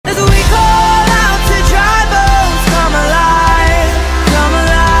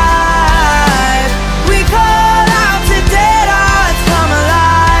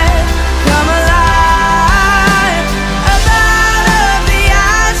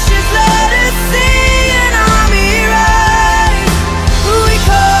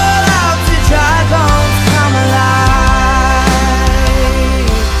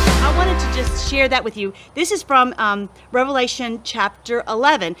that with you. This is from Revelation chapter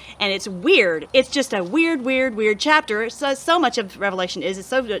 11, and it's weird. It's just a weird chapter. So much of Revelation is. It's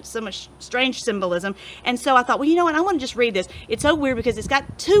so much strange symbolism. And so I thought, well, you know what? I want to just read this. It's so weird because it's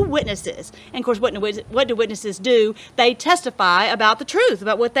got two witnesses. And of course, what do witnesses do? They testify about the truth,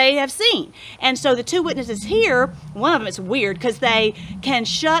 about what they have seen. And so the two witnesses here, one of them is weird because they can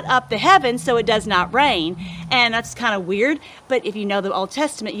shut up the heavens so it does not rain. And that's kind of weird. But if you know the Old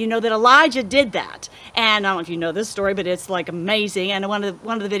Testament, you know that Elijah did that. And I don't know if you know this story, but it's like amazing. And one of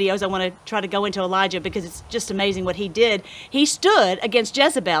the videos I want to try to go into Elijah because it's just amazing what he did. He stood against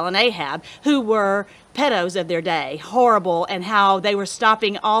Jezebel and Ahab, who were pedos of their day, horrible, and how they were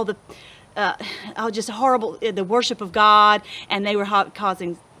stopping all the just horrible, the worship of God, and they were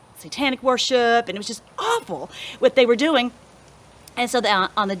causing satanic worship, and it was just awful what they were doing. And so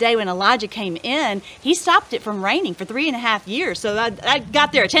on the day when Elijah came in, he stopped it from raining for 3.5 years. So that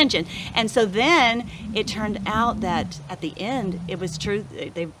got their attention. And so then it turned out that at the end, it was true.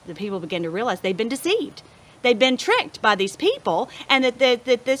 The people began to realize they'd been deceived. They'd been tricked by these people, and that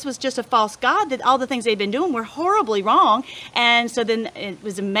this was just a false god, that all the things they'd been doing were horribly wrong. And so then it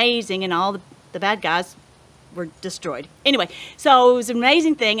was amazing, and all the bad guys were destroyed. Anyway, so it was an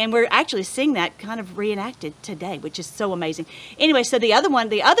amazing thing, and we're actually seeing that kind of reenacted today, which is so amazing. Anyway, so the other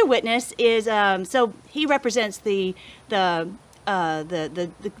witness is so he represents the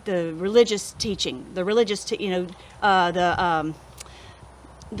religious teaching,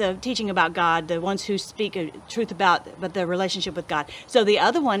 the teaching about God, the ones who speak truth about the relationship with God. So the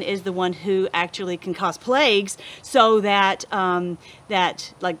other one is the one who actually can cause plagues, so that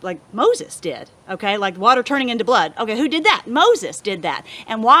like Moses did, okay, like water turning into blood. Okay, who did that? Moses did that.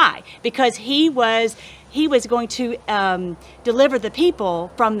 And why? Because he was going to deliver the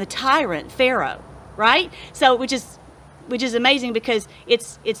people from the tyrant Pharaoh, right? So which is amazing, because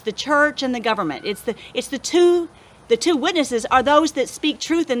it's the church and the government. The two witnesses are those that speak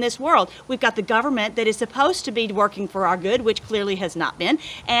truth in this world. We've got the government that is supposed to be working for our good, which clearly has not been,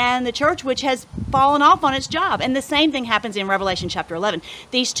 and the church, which has fallen off on its job. And the same thing happens in Revelation chapter 11.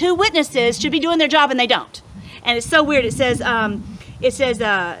 These two witnesses should be doing their job, and they don't. And it's so weird. It says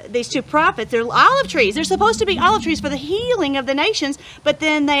these two prophets, they're olive trees. They're supposed to be olive trees for the healing of the nations, but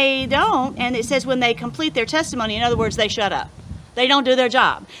then they don't. And it says when they complete their testimony, in other words, they shut up. They don't do their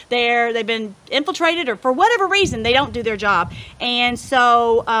job. They've been infiltrated, or for whatever reason, they don't do their job. And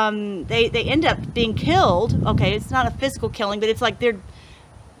so they end up being killed. Okay, it's not a physical killing, but it's like we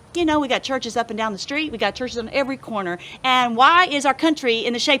got churches up and down the street. We got churches on every corner. And why is our country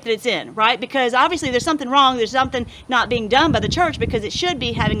in the shape that it's in, right? Because obviously there's something wrong. There's something not being done by the church, because it should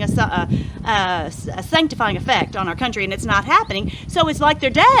be having a sanctifying effect on our country, and it's not happening. So it's like they're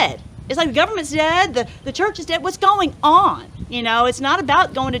dead. It's like the government's dead, the church is dead. What's going on? It's not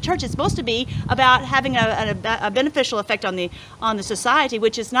about going to church. It's supposed to be about having a beneficial effect on the society,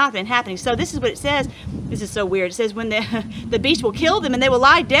 which has not been happening. So this is what it says. This is so weird. It says when the beast will kill them, and they will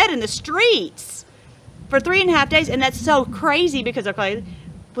lie dead in the streets for 3.5 days. And that's so crazy, because okay,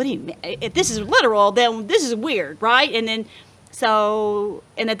 what do you mean? If this is literal, then this is weird, right? And then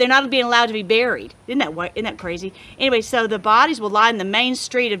and that they're not being allowed to be buried. Isn't that crazy? Anyway, so the bodies will lie in the main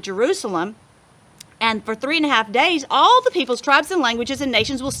street of Jerusalem, and for 3.5 days, all the peoples, tribes, and languages and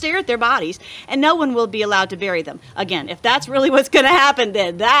nations will stare at their bodies, and no one will be allowed to bury them. Again, if that's really what's going to happen,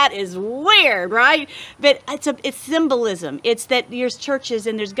 then that is weird, right? But it's symbolism. It's that there's churches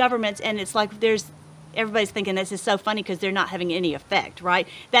and there's governments, and it's like everybody's thinking this is so funny because they're not having any effect, right?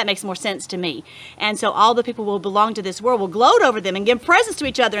 That makes more sense to me. And so all the people who will belong to this world will gloat over them and give presents to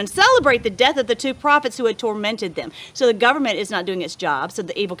each other and celebrate the death of the two prophets who had tormented them. So the government is not doing its job, so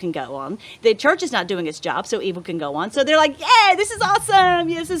the evil can go on. The church is not doing its job, so evil can go on. So they're like, yeah, this is awesome.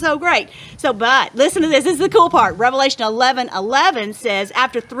 This is so great. So, but listen to this. This is the cool part. Revelation 11:11 says,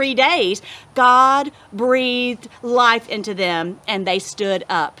 after 3 days, God breathed life into them, and they stood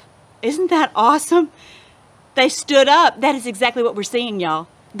up. Isn't that awesome? They stood up. That is exactly what we're seeing, y'all.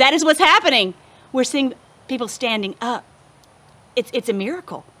 That is what's happening. We're seeing people standing up. It's a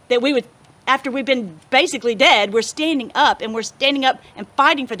miracle that we would, after we've been basically dead, we're standing up, and we're standing up and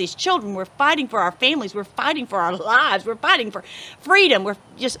fighting for these children. We're fighting for our families. We're fighting for our lives. We're fighting for freedom. We're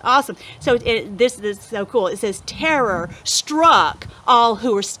just awesome. So this is so cool. It says, terror struck all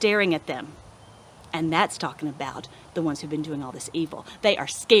who were staring at them. And that's talking about the ones who've been doing all this evil. They are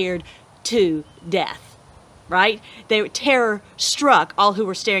scared to death, right? Terror struck all who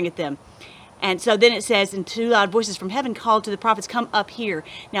were staring at them. And so then it says, and two loud voices from heaven called to the prophets, come up here.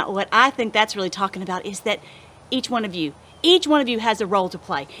 Now, what I think that's really talking about is that each one of you, Each one of you has a role to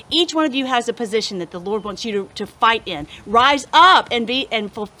play. Each one of you has a position that the Lord wants you to fight in. Rise up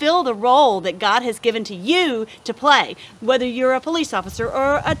and fulfill the role that God has given to you to play. Whether you're a police officer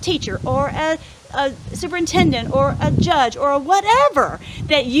or a teacher or a superintendent or a judge or whatever,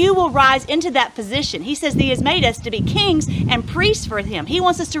 that you will rise into that position. He says that He has made us to be kings and priests for Him. He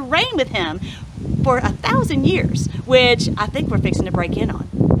wants us to reign with Him for 1,000 years, which I think we're fixing to break in on,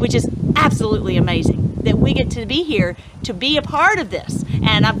 which is absolutely amazing that we get to be here to be a part of this.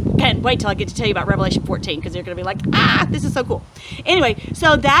 And I can't wait till I get to tell you about Revelation 14, because they're going to be like, this is so cool. Anyway,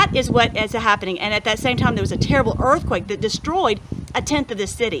 so that is what is happening. And at that same time, there was a terrible earthquake that destroyed 1/10 of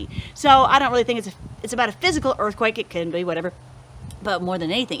this city. So I don't really think it's about a physical earthquake. It can be whatever. But more than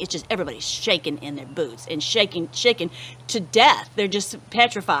anything, it's just everybody's shaking in their boots and shaking to death. They're just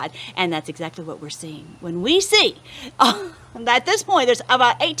petrified. And that's exactly what we're seeing. When we see, at this point, there's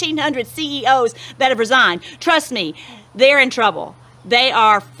about 1,800 CEOs that have resigned. Trust me, they're in trouble. They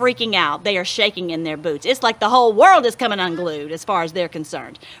are freaking out. They are shaking in their boots. It's like the whole world is coming unglued as far as they're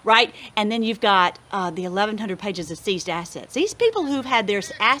concerned, right? And then you've got the 1,100 pages of seized assets. These people who've had their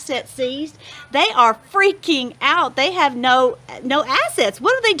assets seized, they are freaking out. They have no assets.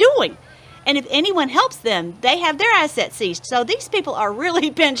 What are they doing? And if anyone helps them, they have their assets seized. So these people are really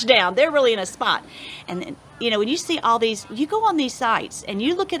pinched down. They're really in a spot. And then, when you see all these, you go on these sites and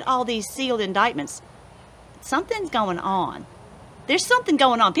you look at all these sealed indictments, something's going on. There's something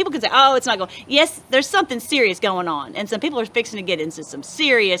going on. People can say, oh, it's not going. Yes, there's something serious going on. And some people are fixing to get into some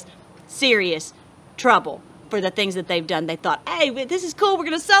serious, serious trouble for the things that they've done. They thought, hey, this is cool. We're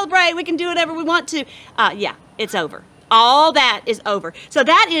going to celebrate. We can do whatever we want to. Yeah, it's over. All that is over. So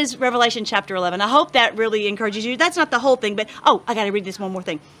that is Revelation chapter 11. I hope that really encourages you. That's not the whole thing, but, I got to read this one more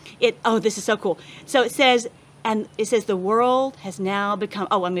thing. This is so cool. So it says, the world has now become,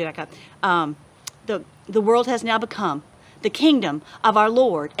 let me back up. The world has now become the kingdom of our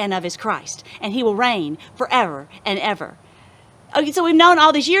Lord and of His Christ, and He will reign forever and ever. Okay, so we've known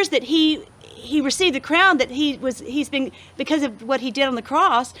all these years that He received the crown, that he's been, because of what He did on the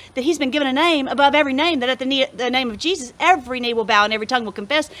cross, that He's been given a name above every name, that at the name of Jesus, every knee will bow and every tongue will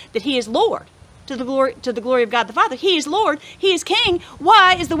confess that He is Lord, to the glory of God the Father. He is Lord. He is King.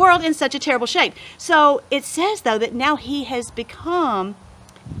 Why is the world in such a terrible shape? So it says, though, that now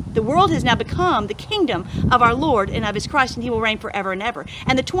the world has now become the kingdom of our Lord and of His Christ, and He will reign forever and ever.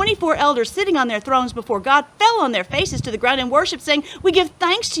 And the 24 elders sitting on their thrones before God fell on their faces to the ground in worship, saying, we give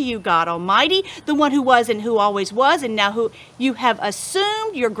thanks to you, God Almighty, the one who was and who always was, and now who you have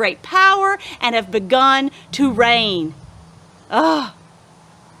assumed your great power and have begun to reign. Can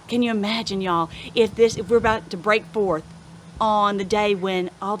you imagine, y'all, if we're about to break forth on the day when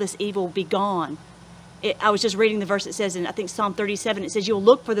all this evil will be gone? I was just reading the verse that says in, I think, Psalm 37, it says, you'll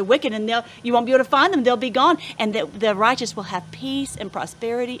look for the wicked and you won't be able to find them. They'll be gone. And the righteous will have peace and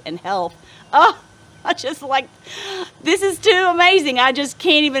prosperity and health. I just this is too amazing. I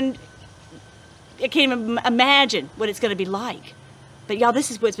can't even imagine what it's going to be like. But y'all,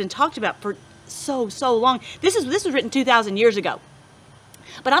 this is what's been talked about for so long. This was written 2,000 years ago.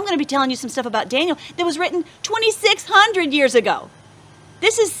 But I'm going to be telling you some stuff about Daniel that was written 2,600 years ago.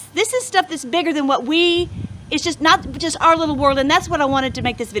 This is stuff that's bigger than what it's just not just our little world, and that's what I wanted to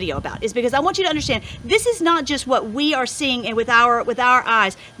make this video about, is because I want you to understand this is not just what we are seeing and with our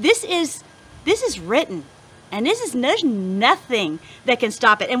eyes. This is written, and there's nothing that can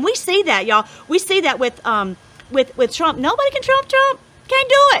stop it. And we see that, y'all. We see that with Trump. Nobody can trump Trump. Can't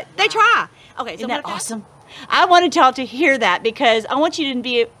do it. They try. Okay, so isn't that awesome? I wanted y'all to hear that because I want you to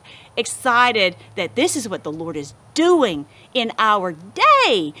be excited that this is what the Lord is doing in our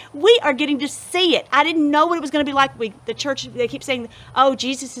day. We are getting to see it. I didn't know what it was going to be like. The church, they keep saying, oh,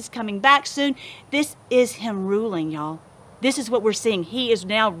 Jesus is coming back soon. This is Him ruling, y'all. This is what we're seeing. He is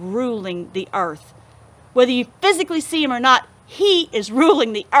now ruling the earth. Whether you physically see Him or not, He is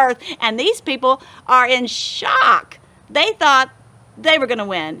ruling the earth. And these people are in shock. They thought they were going to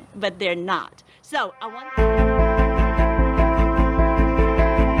win, but they're not. So I want to...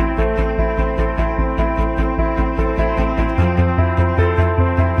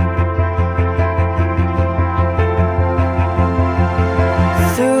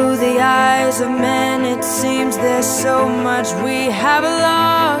 Of men, it seems there's so much we have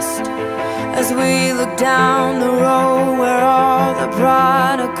lost as we look down the road where all the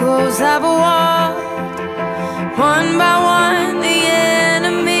prodigals have walked. One by one, the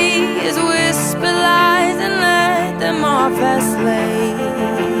enemy has whispered lies and led them off as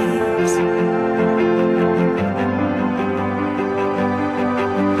slaves.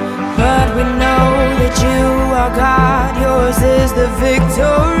 But we know that you are God, yours is the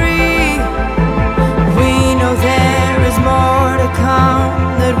victory. We know there is more.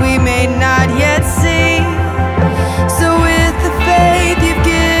 come that we may not yet see. So with the faith you've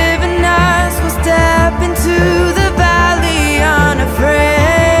given us, we'll step into the valley unafraid.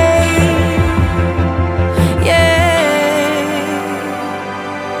 Yeah.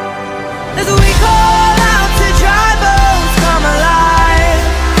 As we call out to dry bones, come alive,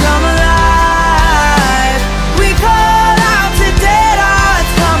 come alive. We call out to dead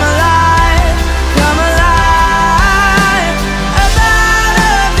hearts, come alive, come alive. Up out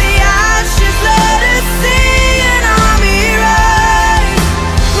of the ashes, let us see an army rise.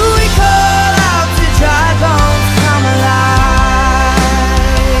 We call out to dry bones, come alive.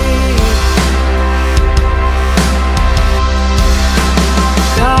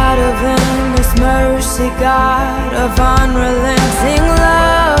 God of endless mercy, God of unrelenting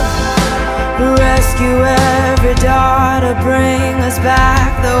love, rescue every daughter, bring us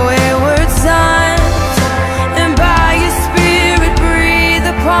back the wayward sons, and by your spirit breathe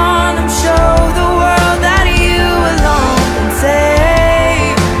upon them, show the world that you alone can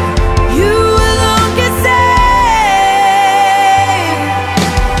save, you alone can save.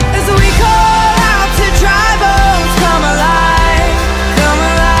 As we call out to dry bones, come alive, come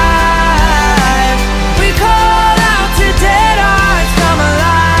alive. We call out to dead hearts, come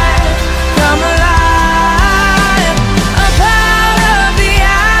alive, come alive. Up out of the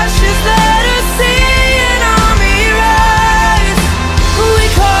ashes, let us see an army rise. We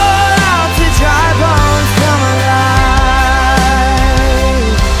call out to dry bones, come alive.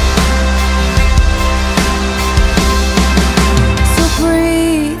 So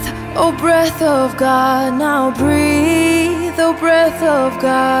breathe, oh breath of God, now breathe, oh breath of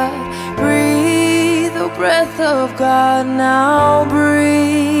God, breathe, oh breath of God, now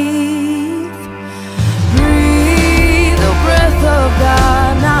breathe, breathe, oh breath of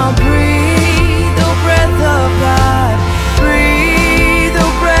God, now breathe, oh breath of God, breathe,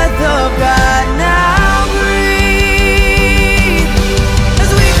 oh breath of God, now breathe. As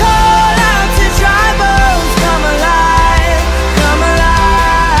we call out to dry bones, come alive, come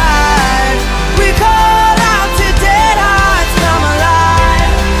alive. We call out to dead hearts, come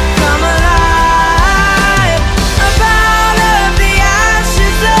alive, come alive. Up out of the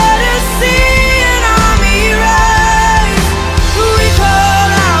ashes, let us see an army rise. We call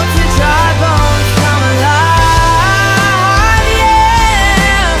out to dry bones, come alive,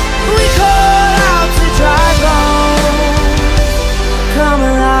 yeah. We call out to dry bones, come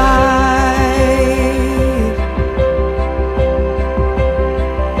alive.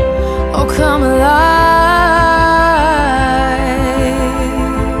 Oh, come alive.